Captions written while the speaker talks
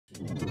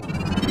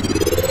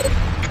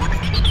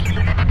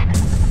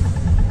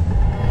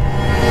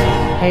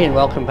Hey and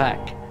welcome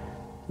back.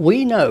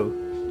 We know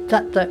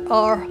that there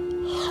are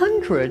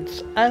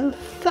hundreds and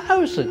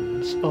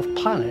thousands of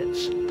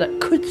planets that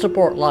could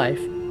support life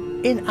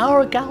in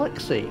our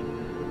galaxy.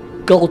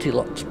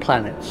 Goldilocks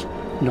planets,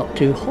 not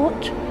too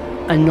hot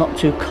and not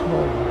too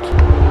cold.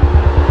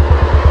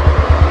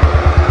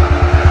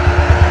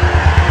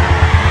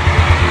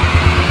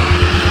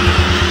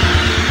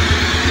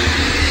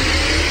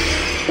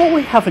 But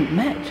we haven't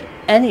met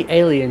any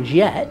aliens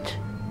yet.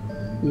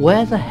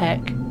 Where the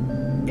heck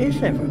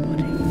is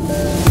everybody?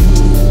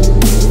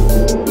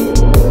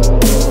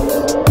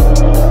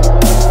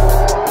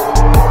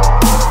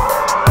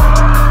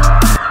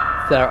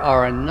 There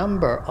are a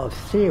number of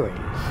theories.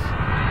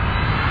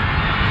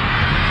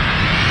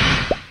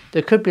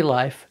 There could be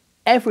life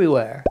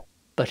everywhere,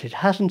 but it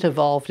hasn't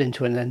evolved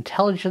into an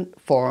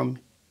intelligent form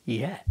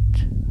yet.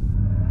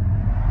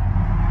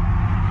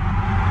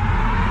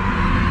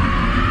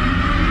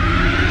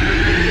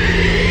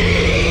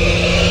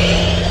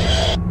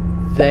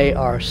 They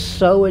are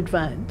so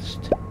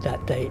advanced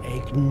that they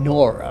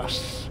ignore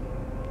us,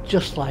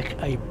 just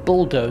like a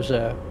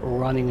bulldozer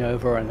running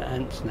over an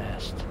ant's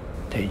nest.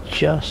 They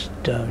just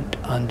don't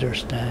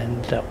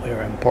understand that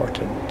we're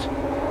important.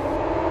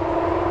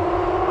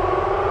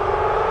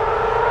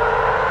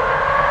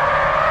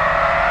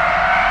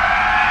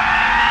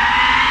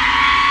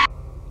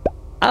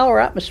 Our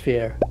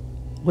atmosphere,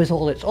 with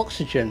all its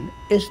oxygen,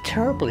 is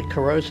terribly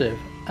corrosive,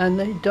 and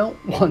they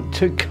don't want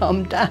to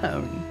come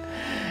down.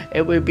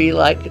 It would be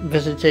like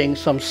visiting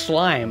some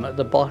slime at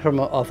the bottom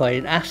of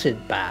an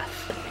acid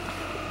bath.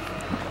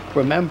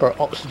 Remember,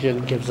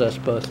 oxygen gives us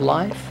both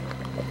life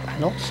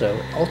and also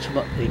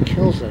ultimately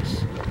kills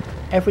us.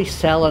 Every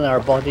cell in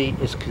our body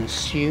is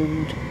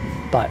consumed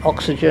by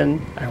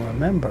oxygen, and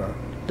remember,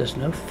 there's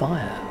no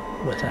fire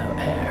without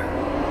air.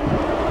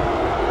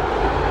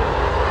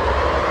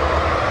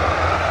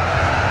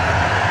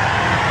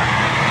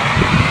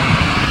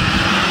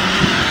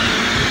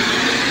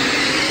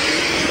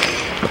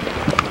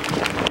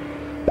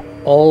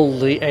 All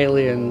the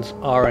aliens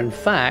are in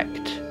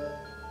fact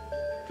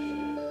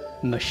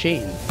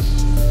machines.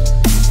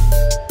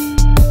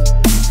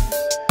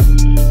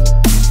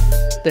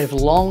 They've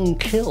long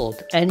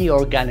killed any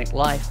organic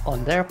life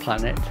on their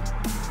planet,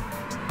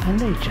 and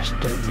they just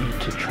don't need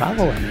to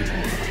travel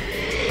anymore.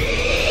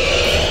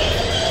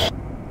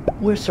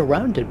 We're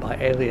surrounded by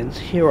aliens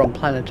here on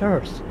planet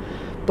Earth,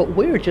 but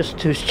we're just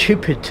too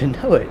stupid to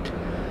know it.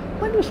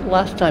 When was the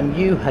last time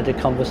you had a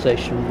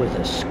conversation with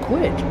a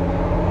squid?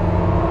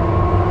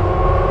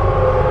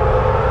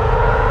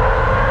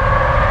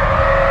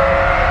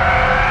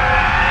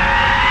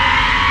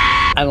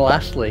 And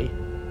lastly,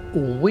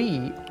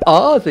 we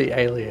are the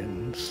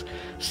aliens,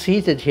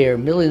 seated here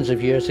millions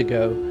of years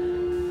ago,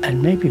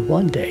 and maybe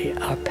one day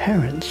our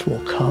parents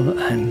will come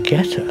and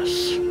get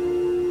us.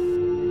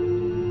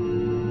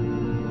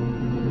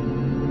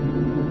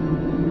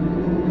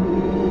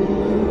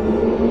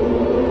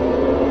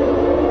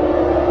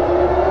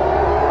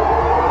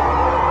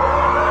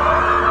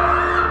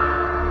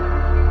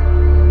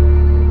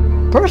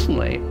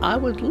 Personally, I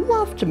would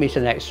love to meet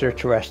an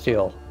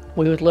extraterrestrial.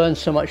 We would learn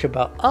so much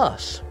about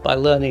us by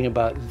learning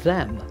about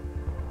them.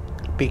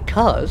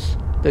 Because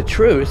the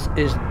truth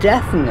is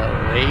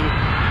definitely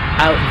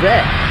out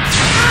there.